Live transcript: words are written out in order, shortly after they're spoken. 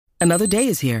Another day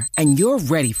is here, and you're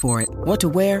ready for it. What to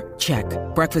wear? Check.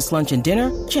 Breakfast, lunch, and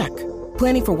dinner? Check.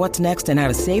 Planning for what's next and how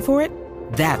to save for it?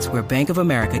 That's where Bank of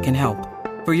America can help.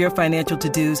 For your financial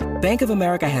to-dos, Bank of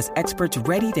America has experts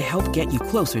ready to help get you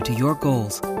closer to your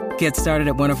goals. Get started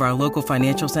at one of our local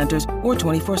financial centers or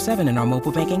 24/7 in our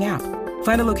mobile banking app.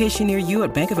 Find a location near you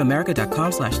at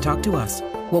bankofamerica.com/talktous.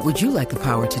 What would you like the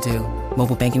power to do?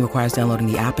 Mobile banking requires downloading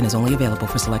the app and is only available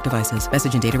for select devices.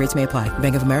 Message and data rates may apply.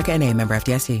 Bank of America N.A., member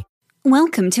FDIC.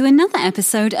 Welcome to another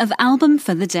episode of Album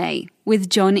for the Day with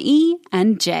John E.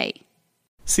 and Jay.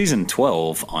 Season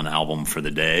 12 on Album for the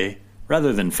Day.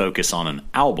 Rather than focus on an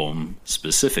album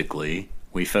specifically,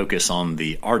 we focus on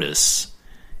the artists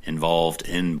involved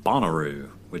in Bonnaroo,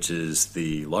 which is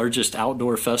the largest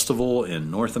outdoor festival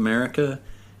in North America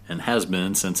and has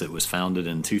been since it was founded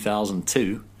in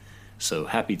 2002. So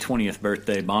happy 20th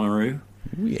birthday, Bonnaroo.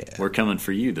 Yeah. We're coming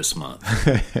for you this month.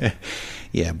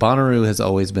 Yeah, Bonnaroo has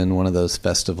always been one of those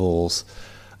festivals.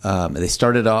 They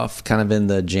started off kind of in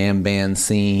the jam band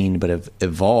scene, but have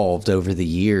evolved over the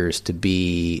years to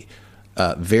be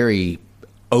very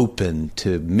open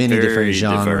to many different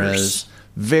genres. Diverse.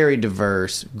 Very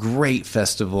diverse, great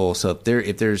festival. So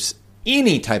if there's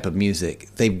any type of music,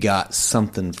 they've got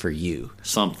something for you.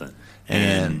 Something.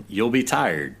 And you'll be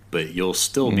tired, but you'll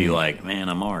still be like, man,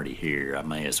 I'm already here. I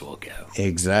may as well go.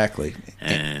 Exactly.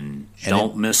 And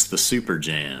don't miss the Super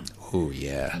Jam. Oh,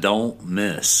 yeah. Don't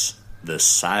miss the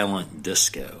silent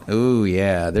disco. Oh,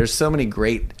 yeah. There's so many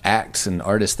great acts and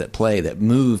artists that play that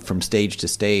move from stage to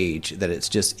stage that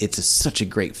it's such a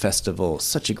great festival,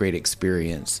 such a great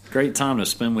experience. Great time to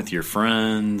spend with your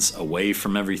friends, away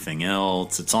from everything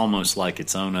else. It's almost like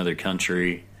its own other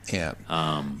country. Yeah.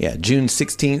 June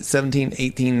 16th, 17th,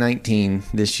 18th, 19th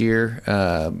this year.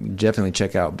 Definitely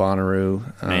check out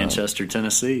Bonnaroo. Manchester,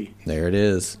 Tennessee. There it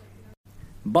is.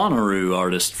 Bonnaroo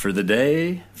artist for the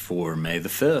day for May the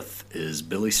 5th is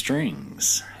Billy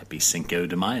Strings. Happy Cinco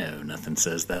de Mayo. Nothing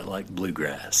says that like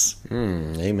bluegrass.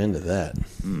 Amen to that.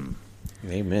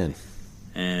 Amen.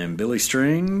 And Billy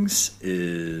Strings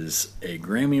is a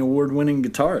Grammy Award-winning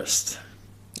guitarist.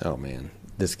 Oh, man.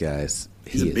 This guy's...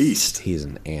 He's a beast. He's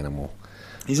an animal.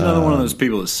 He's another one of those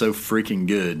people that's so freaking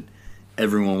good,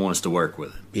 everyone wants to work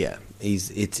with him. Yeah.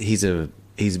 He's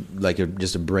like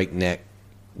just a breakneck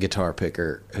guitar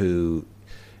picker who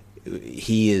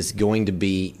he is going to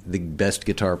be the best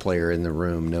guitar player in the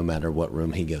room no matter what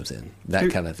room he goes in. That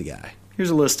kind of the guy.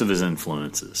 Here's a list of his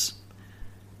influences.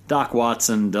 Doc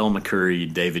Watson, Del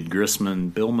McCoury, David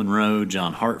Grisman, Bill Monroe,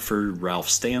 John Hartford, Ralph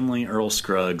Stanley, Earl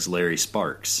Scruggs, Larry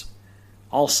Sparks.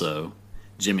 Also,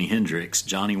 Jimi Hendrix,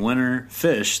 Johnny Winter,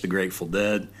 Fish, The Grateful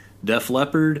Dead, Def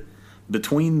Leppard,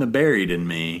 Between the Buried and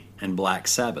Me, and Black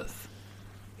Sabbath.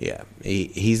 Yeah,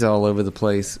 he's all over the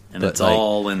place. And it's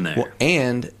all in there. Well,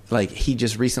 and he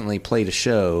just recently played a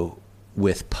show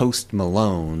with Post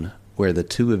Malone where the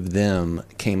two of them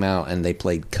came out and they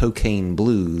played Cocaine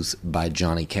Blues by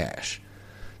Johnny Cash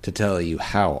to tell you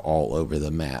how all over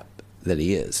the map that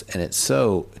he is. And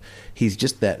he's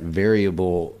just that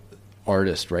variable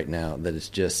artist right now that is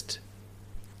just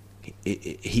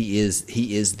he is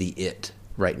the it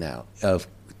right now of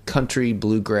country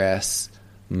bluegrass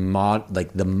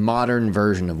like the modern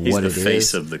version of He's what it is. He's the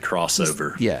face of the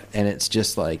crossover. And it's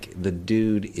just like the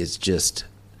dude is just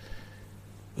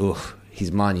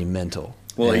he's monumental.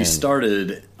 Well, he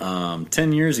started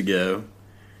 10 years ago,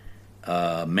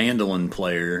 mandolin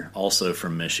player also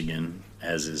from Michigan,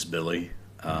 as is Billy.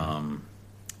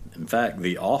 In fact,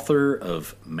 the author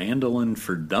of Mandolin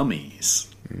for Dummies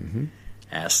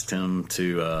asked him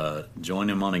to join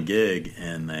him on a gig,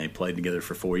 and they played together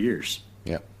for 4 years.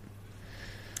 Yep.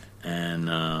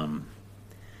 And,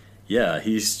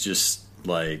 he's just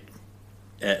like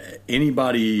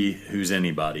anybody who's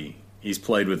anybody. He's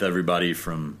played with everybody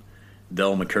from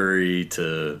Del McCoury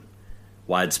to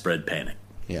Widespread Panic.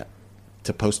 Yeah.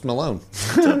 To Post Malone.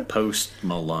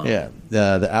 Yeah.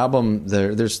 The album,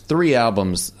 there's 3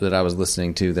 albums that I was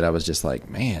listening to that I was just like,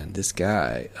 man, this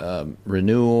guy,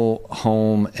 Renewal,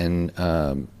 Home, and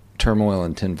Turmoil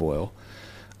and Tinfoil.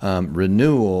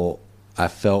 Renewal, I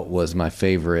felt was my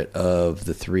favorite of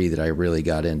the 3 that I really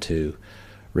got into.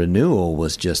 Renewal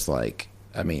was just like,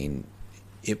 I mean,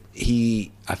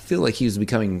 I feel like he was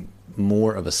becoming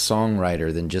more of a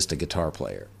songwriter than just a guitar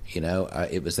player. You know,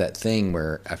 it was that thing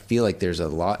where I feel like there's a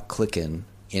lot clicking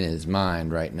in his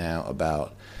mind right now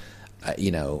about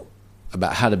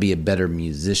how to be a better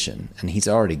musician, and he's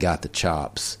already got the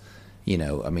chops. You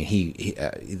know, I mean,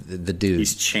 the dude.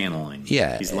 He's channeling.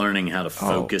 Yeah. He's learning how to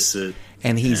focus it.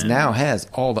 And he's now has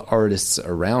all the artists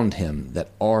around him that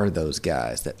are those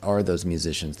guys, that are those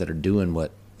musicians that are doing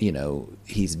what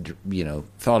he's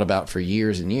thought about for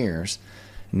years and years.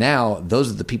 Now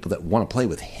those are the people that want to play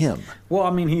with him. Well,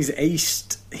 I mean, he's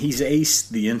aced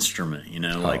the instrument,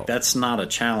 like that's not a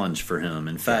challenge for him.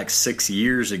 In fact, 6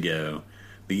 years ago,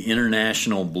 the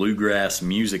International Bluegrass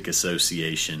Music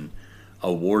Association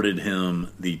awarded him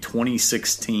the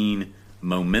 2016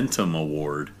 Momentum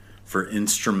Award for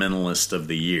Instrumentalist of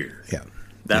the Year. Yeah.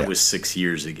 That was 6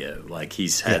 years ago. Like,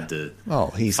 he's had to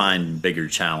find bigger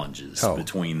challenges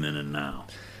between then and now.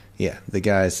 Yeah, the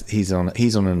guy's he's on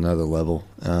another level,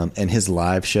 and his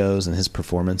live shows and his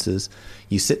performances.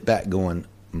 You sit back going,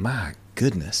 my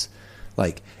goodness,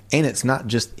 like, and it's not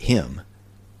just him;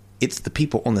 it's the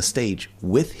people on the stage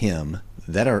with him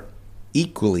that are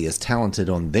equally as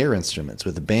talented on their instruments,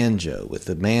 with the banjo, with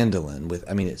the mandolin.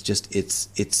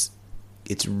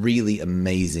 It's really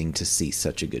amazing to see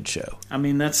such a good show. I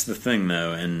mean, that's the thing,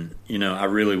 though, and I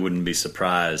really wouldn't be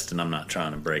surprised, and I'm not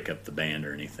trying to break up the band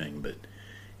or anything, but.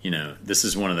 This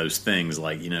is one of those things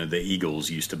like, the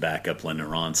Eagles used to back up Linda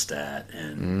Ronstadt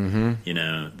and,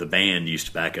 the band used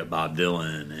to back up Bob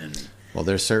Dylan. And well,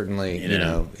 there's certainly,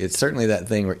 it's certainly that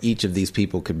thing where each of these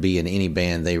people could be in any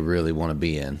band they really want to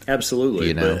be in.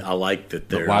 Absolutely. But I like that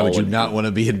they're why would you not want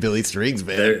to be in Billy Strings'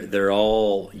 band? They're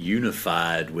all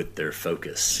unified with their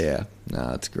focus. Yeah.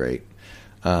 No, it's great.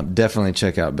 Definitely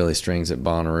check out Billy Strings at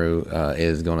Bonnaroo. It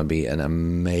is going to be an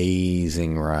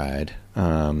amazing ride.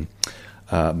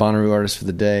 Bonnaroo Artist for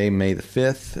the Day, May the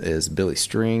 5th, is Billy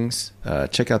Strings.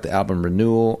 Check out the album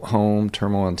Renewal, Home,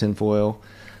 Turmoil, and Tinfoil.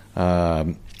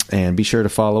 And be sure to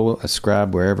follow,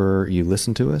 subscribe wherever you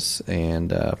listen to us.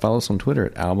 And follow us on Twitter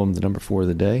at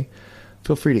album4theday.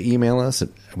 Feel free to email us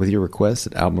with your requests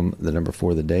at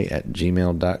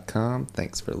album4theday@gmail.com.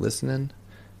 Thanks for listening,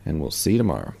 and we'll see you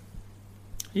tomorrow.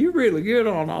 You're really good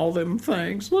on all them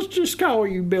things. Let's just call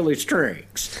you Billy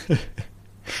Strings.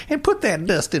 And put that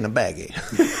dust in a baggie.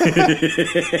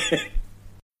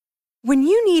 When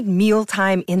you need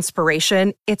mealtime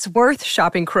inspiration, it's worth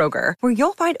shopping Kroger, where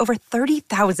you'll find over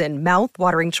 30,000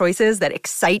 mouth-watering choices that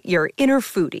excite your inner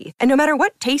foodie. And no matter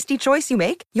what tasty choice you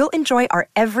make, you'll enjoy our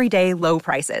everyday low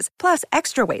prices, plus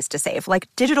extra ways to save, like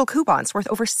digital coupons worth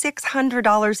over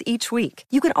 $600 each week.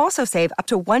 You can also save up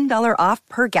to $1 off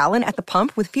per gallon at the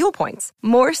pump with fuel points.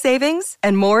 More savings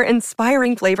and more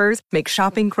inspiring flavors make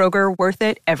shopping Kroger worth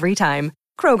it every time.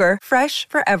 Kroger, fresh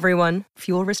for everyone.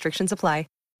 Fuel restrictions apply.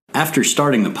 After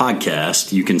starting the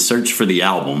podcast, you can search for the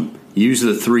album, use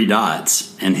the 3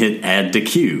 dots, and hit Add to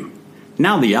Queue.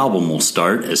 Now the album will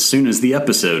start as soon as the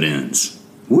episode ends.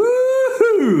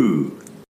 Woohoo!